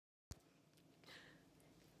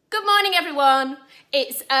Good morning, everyone.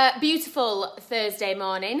 It's a beautiful Thursday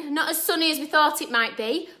morning. Not as sunny as we thought it might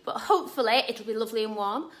be, but hopefully it'll be lovely and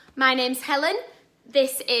warm. My name's Helen.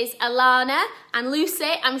 This is Alana, and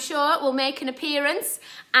Lucy, I'm sure, will make an appearance.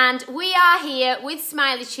 And we are here with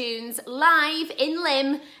Smiley Tunes live in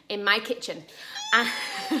Lim in my kitchen.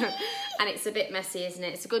 And it's a bit messy, isn't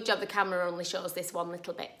it? It's a good job the camera only shows this one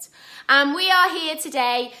little bit. And we are here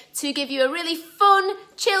today to give you a really fun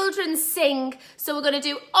children's sing. So we're going to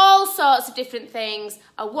do all sorts of different things,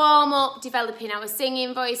 a warm-up, developing our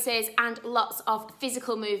singing voices, and lots of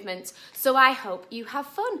physical movement. So I hope you have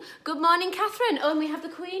fun. Good morning, Catherine. Oh, and we have the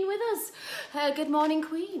Queen with us. Good morning,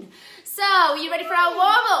 Queen. So, are you ready for our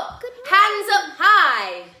warm-up? Hands up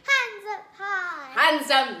high. Hands up high. Hands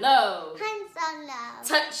down low. Hands down low.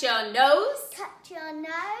 Touch your nose. Touch your nose.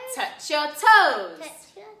 Touch your toes.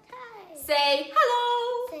 Touch your toes. Say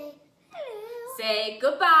hello. Say hello. Say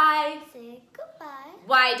goodbye. Say goodbye.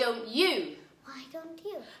 Why don't you Why don't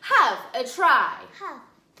you have a try? have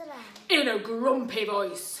the line In a grumpy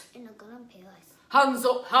voice. in a grumpy voice? Hands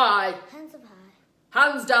up high. Hands up high.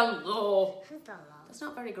 Hands down low. Hands down low. That's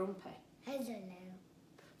not very grumpy. Hands down low.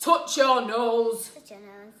 Touch your nose. Touch your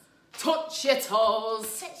nose. Touch your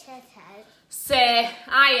toes. Touch your toes. Say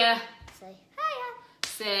hiya. Say hiya.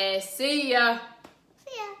 Say see ya.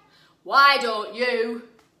 See ya. Why don't you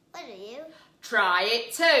What do you try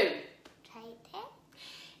it too? try it?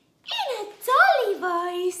 In a dolly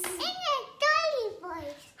voice. In a dolly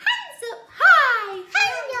voice. Hands up high.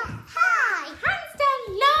 Hands up high. Hands down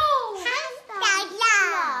low. Hands down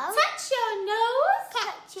low. Touch your nose.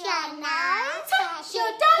 Touch your nose. Touch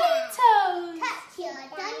your dolly toes. Touch your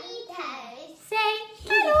dolly toes. Say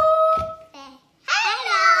hello. Say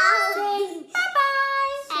hello. Say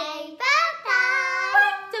bye-bye. Say bye-bye. Why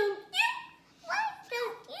don't you Why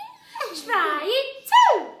don't you try it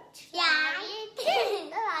too? try it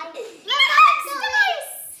too? Hands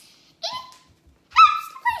twice. Hands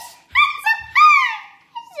twice. Hands up high.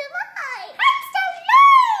 Hands down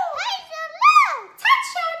low. Touch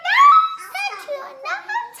your nose.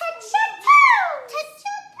 Touch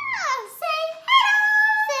your toes. Say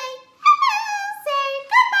hello. Say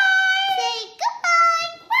goodbye.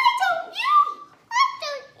 Why don't you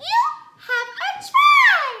have a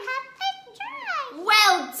try?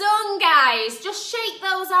 Well done, guys. Just shake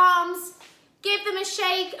those arms. Give them a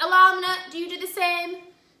shake. Alarmna, do you do the same?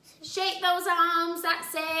 Shake those arms,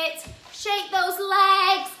 that's it. Shake those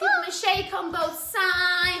legs. Give them a shake on both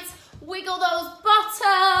sides. Wiggle those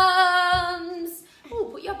bottoms. Oh,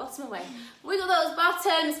 put your bottom away. Wiggle those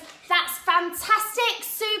bottoms. That's fantastic.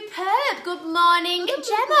 Superb. Good morning,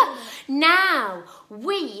 Gemma. Now,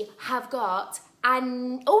 we have got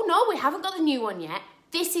oh no, we haven't got the new one yet.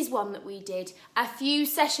 This is one that we did a few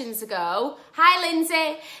sessions ago. Hi,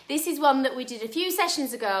 Lindsay. This is one that we did a few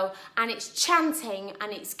sessions ago, and it's chanting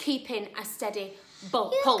and it's keeping a steady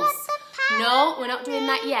pulse. No, we're not doing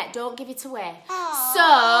that yet. Don't give it away. Aww.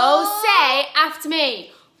 So, say after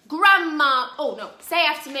me. Grandma. Oh, no. Say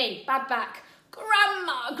after me. Bad back.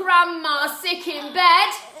 Grandma, sick in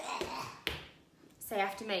bed. Say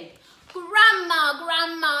after me.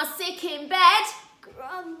 Grandma, sick in bed.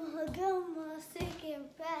 Grandma, sick in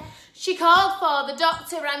bed. She called for the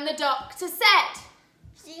doctor and the doctor said,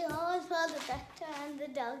 She calls for the doctor and the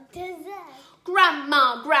doctor said,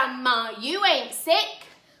 Grandma, you ain't sick.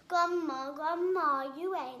 Grandma,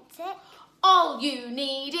 you ain't sick. All you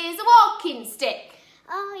need is a walking stick.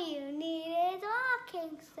 All you need is a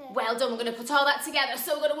walking stick. Well done, we're going to put all that together.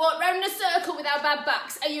 So we're going to walk round in a circle with our bad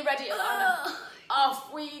backs. Are you ready, Alana?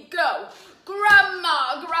 Off we go.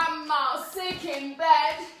 Grandma, sick in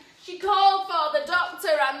bed. She called for the doctor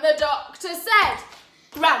and the doctor said,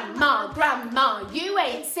 Grandma, you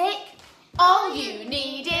ain't sick. All you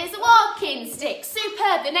need is a walking stick.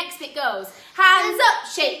 Superb. The next bit goes. Hands up,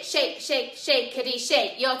 shake, shakety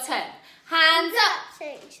shake. Your turn. Hands up.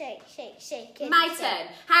 Shake. My turn.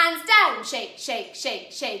 Hands down, shake,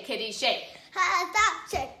 shakety shake. Hands up,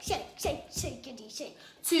 shake, shake.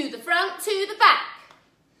 To the front, to the back.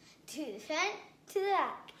 To the front, to the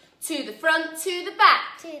back. To the front, to the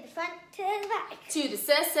back. To the front, to the back. To the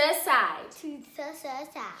sir side. To the side.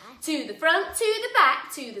 To the front, to the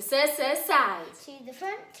back. To the sir side. To the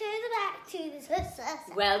front, to the back. To the side.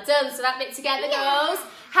 Well done. So that bit together goes.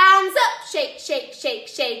 Hands up, shake,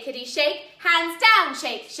 shakety shake. Hands down,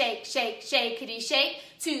 shake, shakety shake.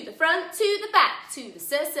 To the front, to the back, to the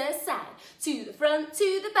sir side. To the front,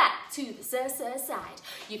 to the back, to the sir side.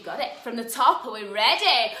 You've got it. From the top, are we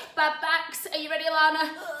ready? Bad backs, are you ready, Alana?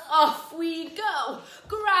 Off we go.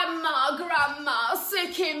 Grandma,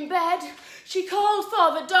 sick in bed. She called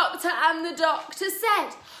for the doctor and the doctor said,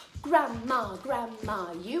 Grandma,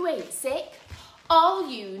 grandma, you ain't sick. All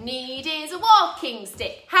you need is a walking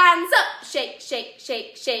stick. Hands up, shake, shake,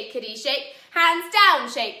 shake, shakety shake. Hands down,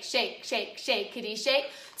 shake, shake, shake, shakety shake.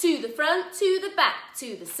 To the front, to the back,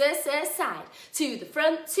 to the side. To the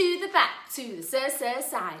front, to the back, to the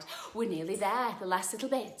side. We're nearly there, the last little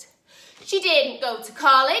bit. She didn't go to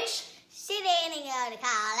college. She didn't go to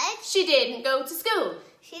college. She didn't go to school.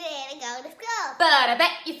 She didn't go to school. But I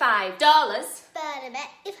bet you $5. But I bet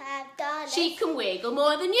you $5. She can wiggle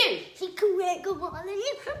more than you. She can wiggle more than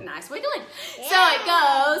you. Nice wiggling. Yeah. So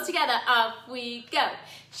it goes together, off we go.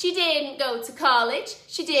 She didn't go to college.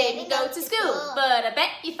 She didn't go to school. But I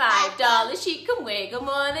bet you $5 she can wiggle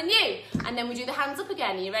more than you. And then we do the hands up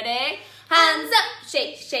again. Are you ready? Hands up,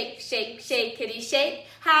 shake, shake, shake, shakety shake.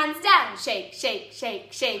 Hands down, shake, shake,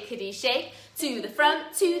 shake, shakety shake. To the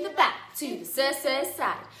front, to the back, to the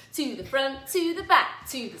side. To the front, to the back,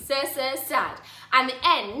 to the side. And the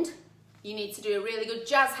end, you need to do a really good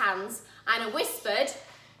jazz hands and a whispered,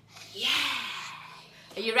 yeah.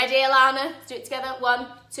 Are you ready, Alana? Let's do it together. 1,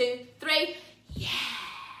 2, 3, yeah.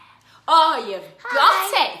 Oh, you've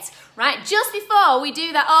got it. Right, just before we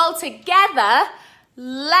do that all together,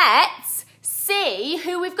 let's see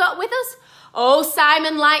who we've got with us. Oh,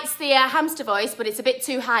 Simon likes the hamster voice, but it's a bit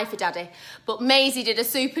too high for Daddy. But Maisie did a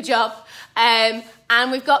super job. And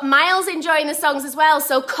we've got Miles enjoying the songs as well.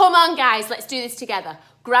 So come on, guys, let's do this together.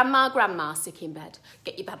 Grandma, grandma, sick in bed.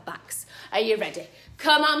 Get your bad backs. Are you ready?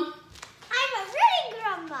 Come on. I'm ready,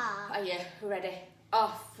 Grandma. Are you ready?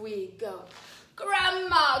 Off we go.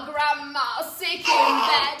 Grandma, grandma, sick in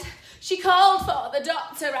bed. She called for the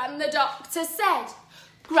doctor and the doctor said,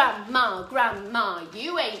 Grandma, grandma,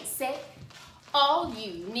 you ain't sick. All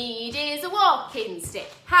you need is a walking stick.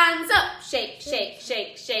 Hands up, shake, shake,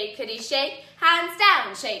 shake, shakety shake. Hands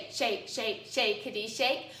down, shake, shake, shake, shakety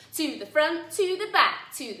shake. To the front, to the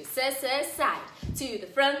back, to the side. To the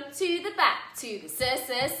front, to the back, to the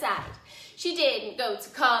side. She didn't go to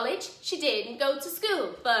college, she didn't go to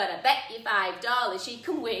school, but I bet you $5 she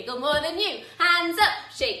can wiggle more than you. Hands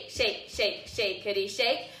up, shake, shake, shake, shakety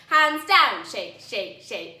shake. Hands down, shake, shake,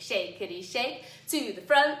 shake, shakety shake. To the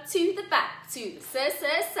front, to the back, to the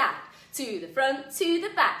side. To the front, to the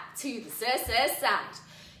back, to the side.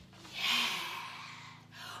 Yeah.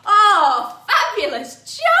 Oh,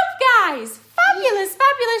 fabulous job, guys. Fabulous,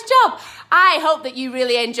 fabulous job. I hope that you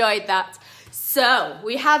really enjoyed that. So,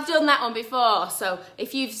 we have done that one before. So,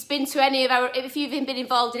 if you've been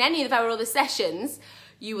involved in any of our other sessions,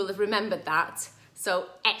 you will have remembered that. So,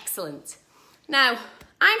 excellent. Now,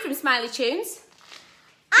 I'm from Smiley Tunes.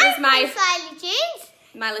 I'm from Smiley Tunes.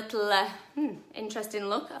 My little interesting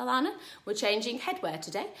look, Alana. We're changing headwear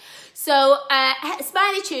today. So,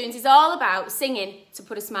 Smiley Tunes is all about singing to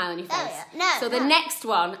put a smile on your face. The next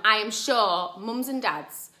one, I am sure mums and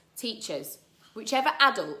dads, teachers, whichever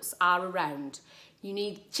adults are around, you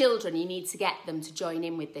need to get them to join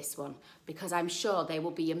in with this one because I'm sure they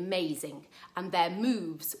will be amazing and their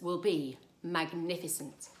moves will be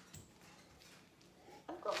magnificent.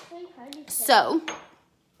 So,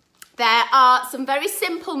 there are some very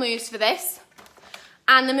simple moves for this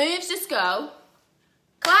and the moves just go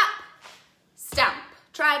clap, stamp.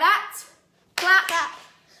 Try that. Clap,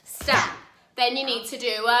 stamp. Then you need to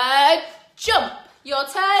do a jump. Your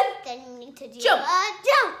turn. Then you need to do jump. A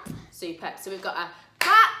jump. Super. So we've got a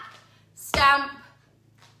clap, stamp,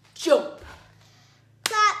 jump.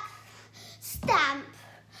 Clap, stamp,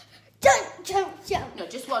 jump, jump, jump. No,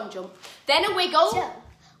 just one jump. Then a wiggle. Jump.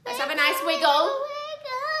 Let's have a nice wiggle.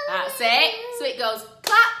 That's it. So it goes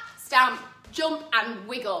clap, stamp, jump and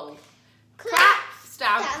wiggle. Clap,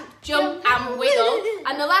 stamp, jump and wiggle.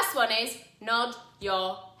 And the last one is nod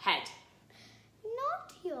your head.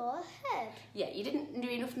 Nod your head. Yeah, you didn't do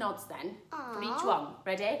enough nods then for each Aww. one.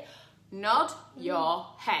 Ready? Nod your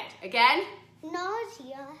head. Again. Nod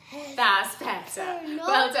your head. That's better. So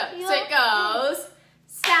Well done. So it goes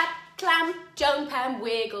step, clamp, jump and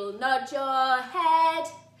wiggle. Nod your head.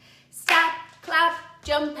 Step, clap,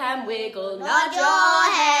 jump and wiggle. Nod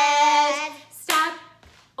your head. Step.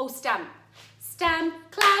 Oh, stamp. Stamp,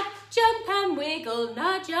 clap, jump and wiggle.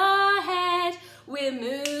 Nod your head. We're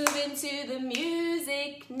moving to the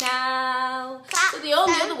music now. Clap, So the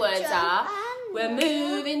only stamp, other words jump are, and we're wiggle.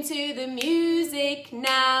 moving to the music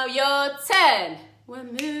now. Your turn. We're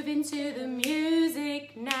moving to the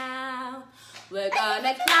music now. We're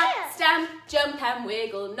gonna clap, stamp, jump and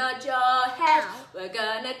wiggle, nod your head. We're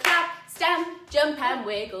gonna clap, stamp, jump and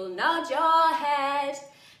wiggle, nod your head.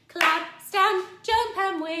 Clap, stamp, jump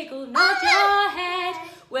and wiggle, nod your head.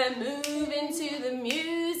 We're moving to the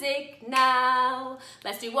music now.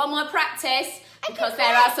 Let's do one more practice because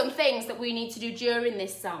there are some things that we need to do during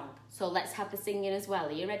this song. So let's have the singing as well.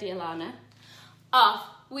 Are you ready, Alana? Off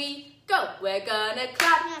we go. We're gonna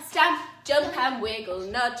clap, stamp, jump and wiggle,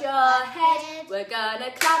 nod your head. We're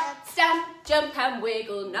gonna clap, stamp, jump and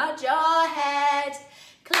wiggle, nod your head.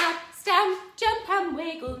 Clap, stamp, jump and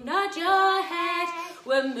wiggle, nod your head.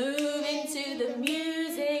 We're moving to the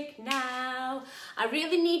music now. I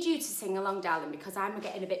really need you to sing along, darling, because I'm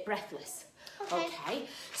getting a bit breathless. Okay.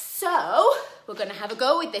 So, we're going to have a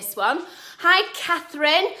go with this one. Hi,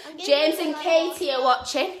 Catherine. James and Katie are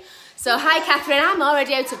watching. So, hi, Catherine. I'm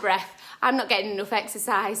already out of breath. I'm not getting enough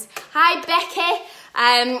exercise. Hi, Becky.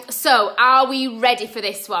 So, are we ready for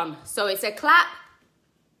this one? So, it's a clap,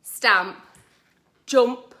 stamp,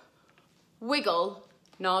 jump, wiggle,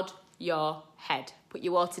 nod your head. Put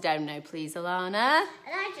your water down now, please, Alana.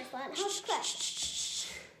 And I just learned how to clap.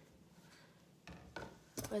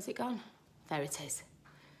 Where's it gone? There it is.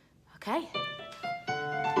 Okay.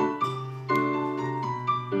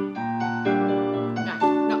 Right,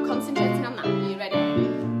 not concentrating on that. Are you ready?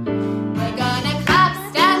 We're gonna clap,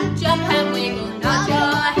 stamp, jump and wiggle, nod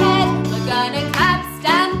your head. We're gonna clap,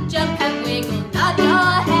 stamp, jump and wiggle, nod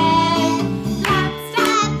your head. Clap,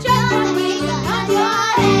 stamp, jump and wiggle, nod your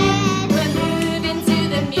head. We're moving to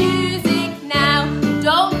the music now.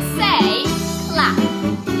 Don't say clap.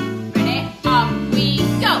 Ready? Off we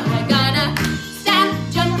go. We're gonna stamp,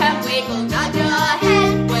 jump and wiggle, nod your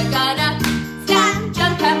head. We're gonna stamp,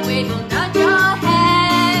 jump and wiggle, nod your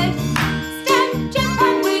head. Stamp, jump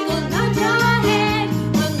and wiggle, nod your head.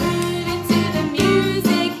 We're moving to the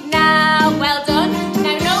music now. Well done.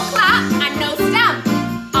 Now no clap and no stamp.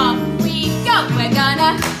 Off we go. We're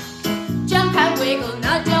gonna jump and wiggle,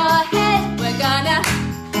 nod your head. We're gonna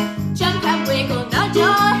jump and wiggle, nod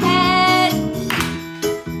your head.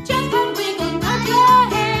 Jump and wiggle, nod your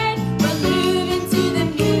head. We're moving to the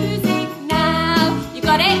music now. You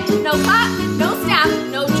got it? No clap, no stamp,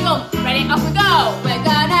 no jump. Ready? Off we go. We're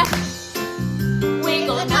gonna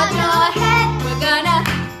wiggle, nod your head. We're gonna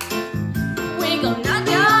wiggle, nod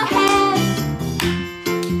your head.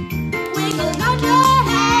 Wiggle, nod your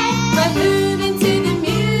head. We're moving to the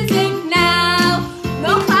music now.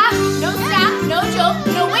 No clap, no stamp, no jump,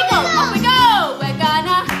 no wiggle. Off we go. We're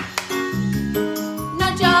gonna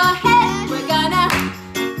nod your head. We're gonna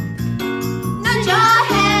nod your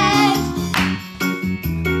head.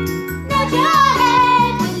 Nod your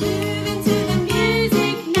head. We're moving to the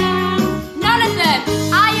music now. None of them.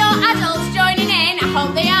 Are your adults joining in? I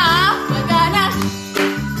hope they are. We're gonna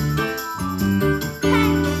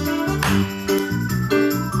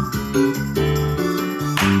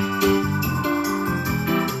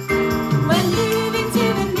we're moving to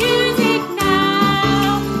the music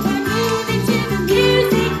now. We're moving to the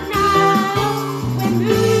music now. We're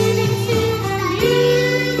moving to the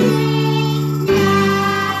music now.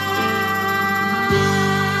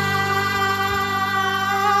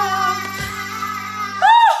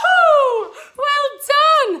 Woohoo! Well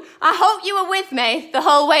done! I hope you were with me the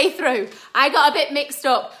whole way through. I got a bit mixed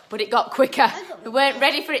up, but it got quicker. We weren't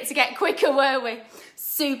ready for it to get quicker, were we?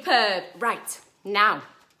 Superb. Right, now,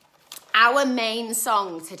 our main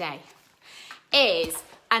song today is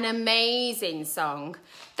an amazing song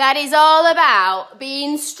that is all about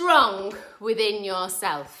being strong within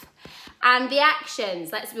yourself. And the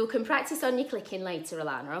actions, we can practice on your clicking later,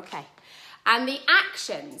 Alana, okay? And the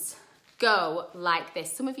actions go like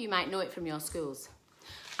this. Some of you might know it from your schools.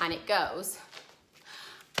 And it goes,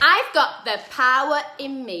 I've got the power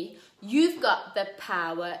in me. You've got the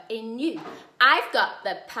power in you. I've got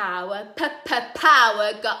the power,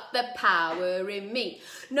 power, got the power in me.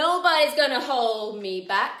 Nobody's gonna hold me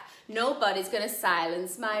back. Nobody's gonna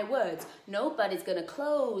silence my words. Nobody's gonna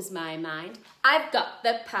close my mind. I've got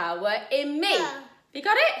the power in me. You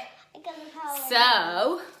got it? I got the power.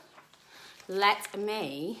 So, let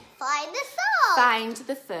me Find the song. find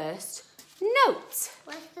the first note.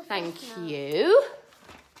 What's the Thank first note? you.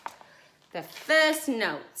 The first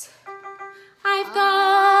note. I've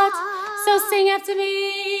got, so sing after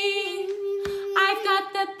me. I've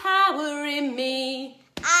got the power in me.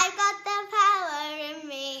 I've got the power in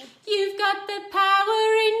me. You've got the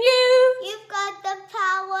power in you. You've got the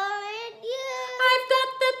power in you. I've got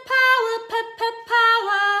the power,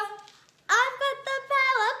 power. I've got the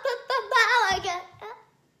power, power.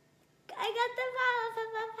 I got the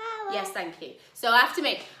power. Yes, thank you. So after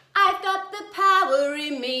me. I've got the power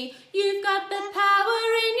in me. You've got the power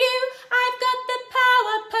in you. I've got the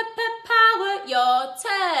power, power. Your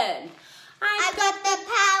turn. I've got the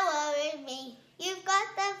power in me. You've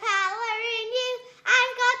got the power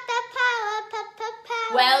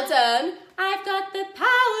Well done. I've got the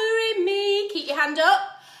power in me. Keep your hand up.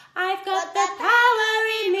 I've got the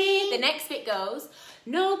power in me. The next bit goes,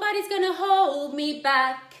 nobody's gonna hold me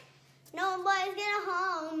back. Nobody's gonna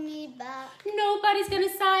hold me back. Nobody's gonna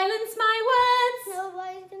silence my words.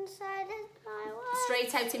 Nobody's gonna silence my words.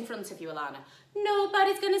 Straight out in front of you, Alana.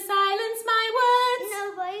 Nobody's gonna silence my words.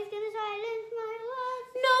 Nobody's gonna silence my words.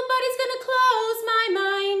 Nobody's gonna close my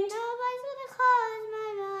mind. Nobody's gonna close my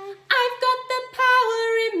mind. I've got the power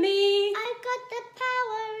in me. I've got the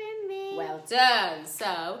power in me. Well done.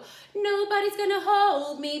 So, nobody's gonna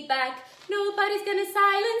hold me back. Nobody's gonna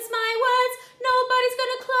silence my words. Nobody's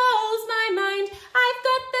gonna close my mind. I've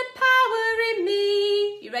got the power in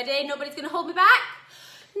me. You ready? Nobody's gonna hold me back.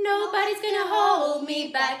 Nobody's gonna hold me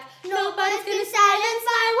back. Nobody's gonna silence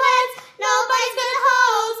my words. Nobody's gonna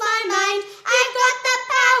hold my mind. I've got the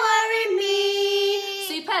power in me.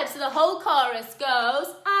 Superb. So the whole chorus goes,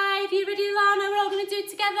 you ready, Lana? We're all gonna do it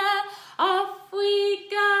together. Off we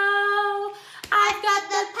go. I've got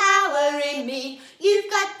the power in me. You've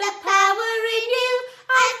got the power in you.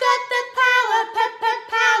 I've got the power,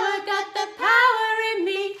 power, got the power in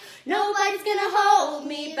me. Nobody's gonna hold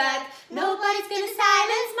me back. Nobody's gonna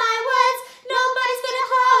silence my words. Nobody's gonna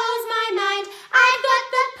close my mind. I've got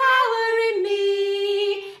the power in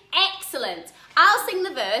me. Excellent. I'll sing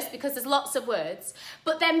the verse because there's lots of words,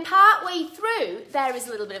 but then part way through there is a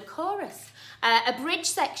little bit of chorus, a bridge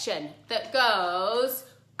section that goes,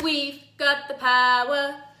 we've got the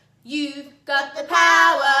power, you've got the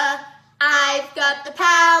power, I've got the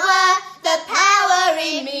power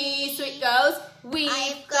in me. So it goes,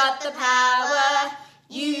 we've got the power,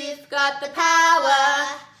 you've got the power,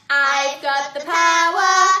 I've got the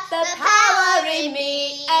power in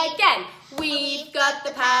me. Again, we've got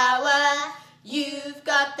the power, you've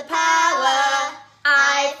got the power,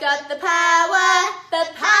 I've got the power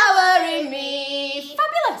in me.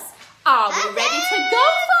 Fabulous. Are we ready to go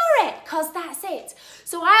for it? Because that's it.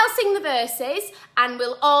 So I'll sing the verses and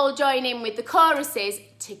we'll all join in with the choruses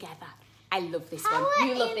together. I love this one.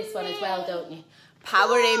 You love this one as well, don't you?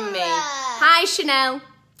 Power in me. Hi, Chanel.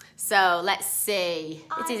 So let's see.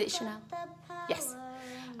 Is it Chanel? Yes.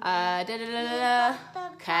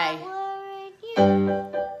 Okay.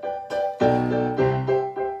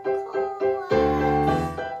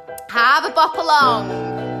 Have a bop along.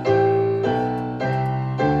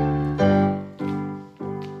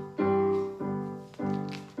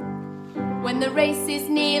 When the race is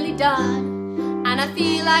nearly done and I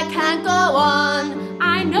feel I can't go on,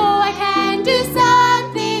 I know I can do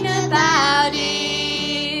something about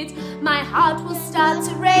it. My heart will start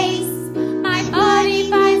to race, my body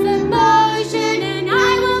finds the motion, and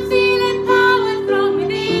I will feel empowered from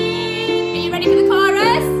within. Are you ready for the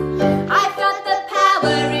chorus? I've got the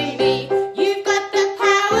power in me, you've got the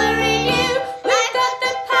power in you. We've got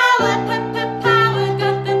the power, power,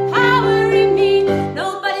 got the power in me.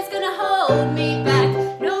 Nobody's gonna hold me back.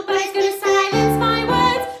 Nobody's gonna silence my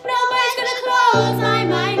words. Nobody's gonna close my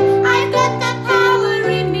mind. I've got the power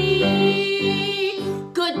in me.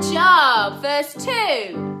 Good job. Verse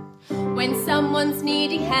 2. When someone's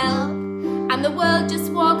needing help and the world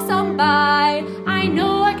just walks on by, I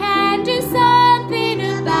know I can do something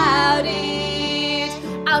about it.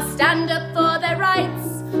 I'll stand up for their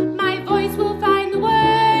rights. My voice will find the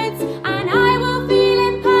words, and I will feel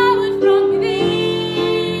empowered from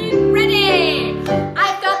within. Ready?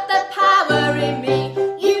 I've got the power in me.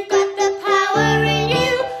 You've got the power in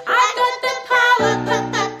you. I've got the power,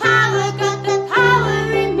 got the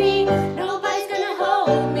power in me. Nobody's gonna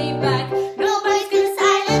hold me back. Nobody's gonna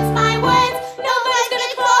silence my words. Nobody's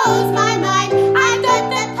gonna close my mind. I've got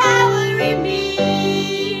the power in me.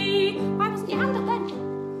 Why wasn't your hand up then?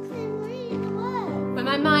 When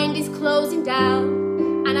my mind is closing down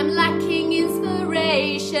and I'm lacking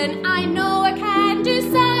inspiration, I know I can do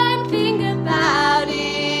something about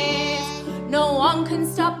it. No one can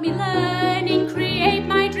stop me learning, create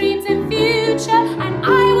my dreams and future, and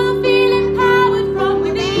I will feel empowered from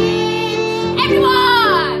within.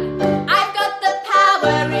 Everyone! I've got the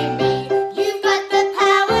power in me. You've got the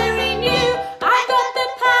power in you. I've got the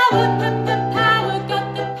power, got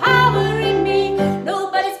the power in me.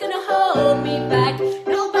 Nobody's gonna hold me back.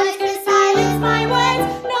 Nobody's gonna silence my words.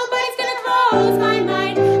 Nobody's gonna close my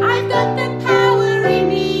mind. I've got the power in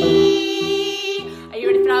me. Are you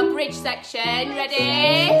ready for our bridge section?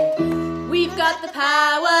 Ready? We've got the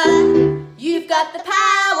power. You've got the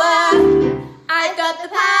power. I've got the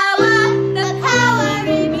power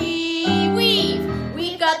in me.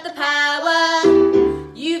 We've got the power.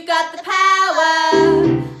 You've got the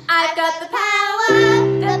power. I've got the power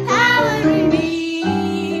in me.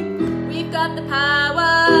 We've got the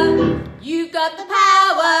power. You've got the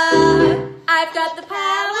power. I've got the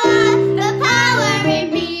power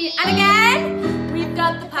in me. And again, we've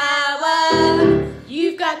got the power,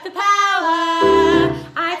 you've got the power,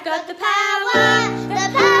 I've got the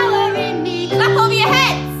power in me. Clap over your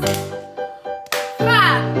heads.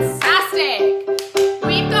 Fantastic.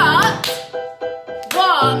 We've got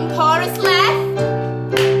one chorus left,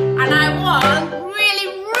 and I want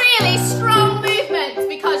really, really strong movements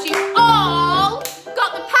because you've all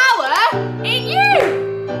got the power in you.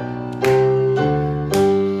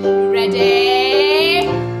 Ready?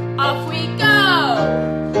 Off we go.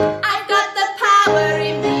 I've got the power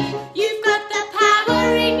in me. You've got the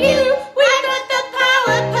power in you. We've got the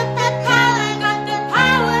power. Put the power. Got the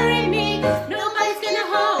power in me. Nobody's gonna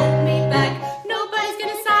hold me back. Nobody's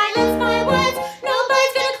gonna silence my words.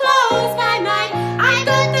 Nobody's gonna close my mind. I've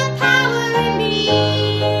got the power in me.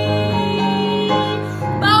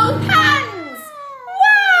 Both hands.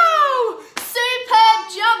 Wow! Superb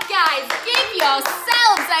job, guys. Give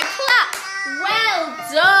yourselves a clap. Well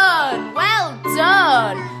done. Well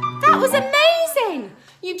done. That was amazing.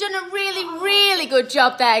 You've done a really, really good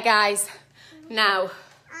job there, guys. Now,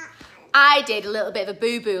 I did a little bit of a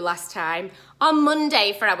boo-boo last time. On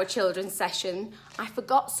Monday for our children's session, I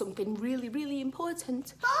forgot something really, really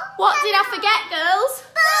important. What did I forget, girls?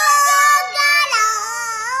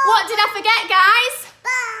 What did I forget, guys?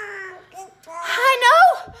 I know.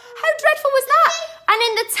 How dreadful was that? And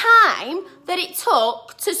in the time that it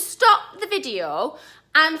took to stop the video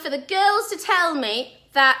and for the girls to tell me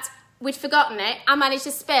that we'd forgotten it, I managed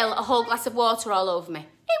to spill a whole glass of water all over me.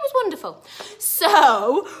 It was wonderful.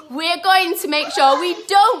 So we're going to make sure we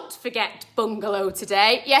don't forget bungalow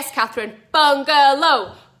today. Yes, Catherine,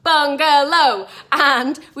 bungalow, bungalow.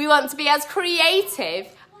 And we want to be as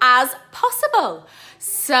creative as possible.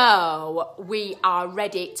 So we are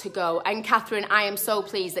ready to go. And Catherine, I am so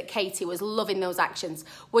pleased that Katie was loving those actions.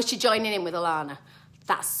 Was she joining in with Alana?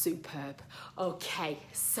 That's superb. Okay,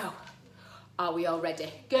 so are we all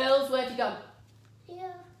ready? Girls, where have you gone?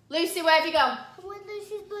 Yeah. Lucy, where have you gone? With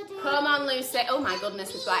Lucy's body. Come on, Lucy. Oh my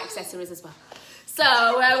goodness, we've got accessories as well. So,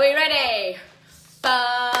 are we ready?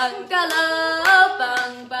 Bungalow,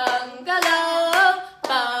 bungalow,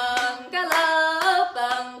 bungalow,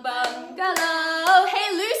 bungalow.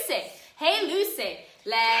 Hey Lucy,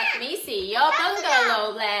 let me see your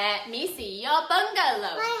bungalow. Let me see your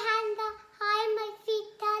bungalow. My hands are high, my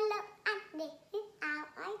feet are low, and this is how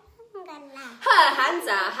I bungalow. Her hands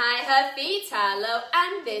are high, her feet are low,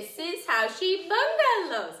 and this is how she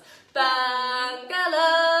bungalows.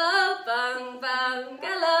 Bungalow,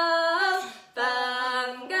 bungalow,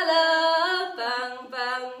 bungalow,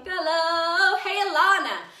 bungalow. Hey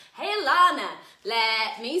Lana,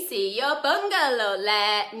 let me see your bungalow.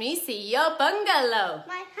 Let me see your bungalow.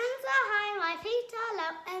 My hands are high, my feet are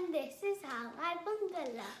low, and this is how I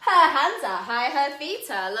bungalow. Her hands are high, her feet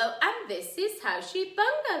are low, and this is how she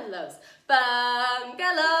bungalows.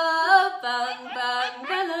 Bungalow,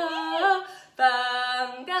 bungalow,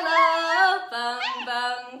 bungalow,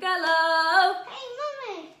 bungalow.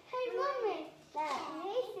 Hey mummy, let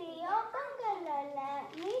me see your bungalow. Let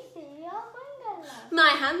me see your bungalow.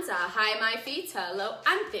 My hands are high, my feet are low,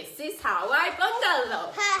 and this is how I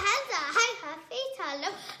bungalow. Her hands are high, her feet are low,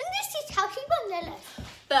 and this is how she bungalows.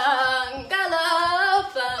 Bungalow,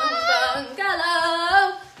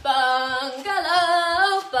 bungalow,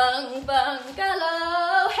 bungalow,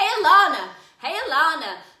 bungalow. Hey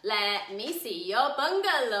Lana, let me see your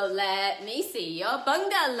bungalow. Let me see your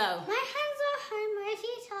bungalow. My hands are high, my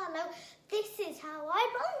feet are low. This is how I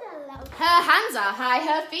bungalow. Her hands are high,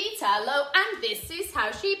 her feet are low, and this is how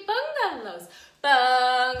she bungalows.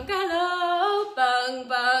 Bungalow,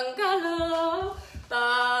 bungalow,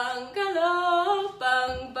 bungalow,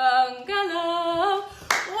 bungalow.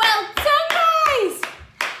 Well done, guys!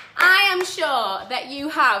 I am sure that you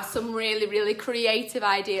have some really, really creative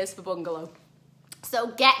ideas for bungalow.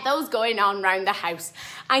 So get those going on round the house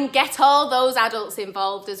and get all those adults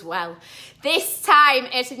involved as well. This time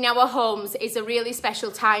in our homes is a really special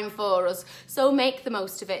time for us, so make the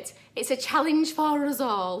most of it. It's a challenge for us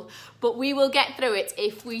all, but we will get through it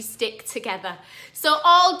if we stick together. So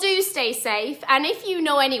all do stay safe, and if you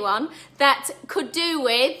know anyone that could do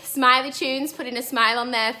with Smiley Tunes putting a smile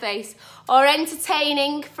on their face or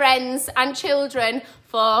entertaining friends and children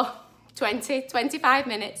for 20-25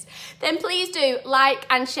 minutes, then please do like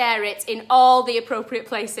and share it in all the appropriate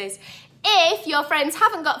places. If your friends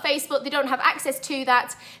haven't got Facebook, they don't have access to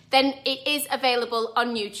that, then it is available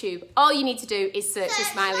on YouTube. All you need to do is search for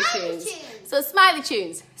Smiley Tunes. So Smiley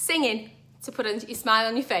Tunes, singing to put your smile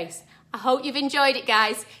on your face. I hope you've enjoyed it,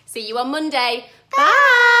 guys. See you on Monday.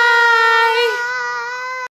 Bye.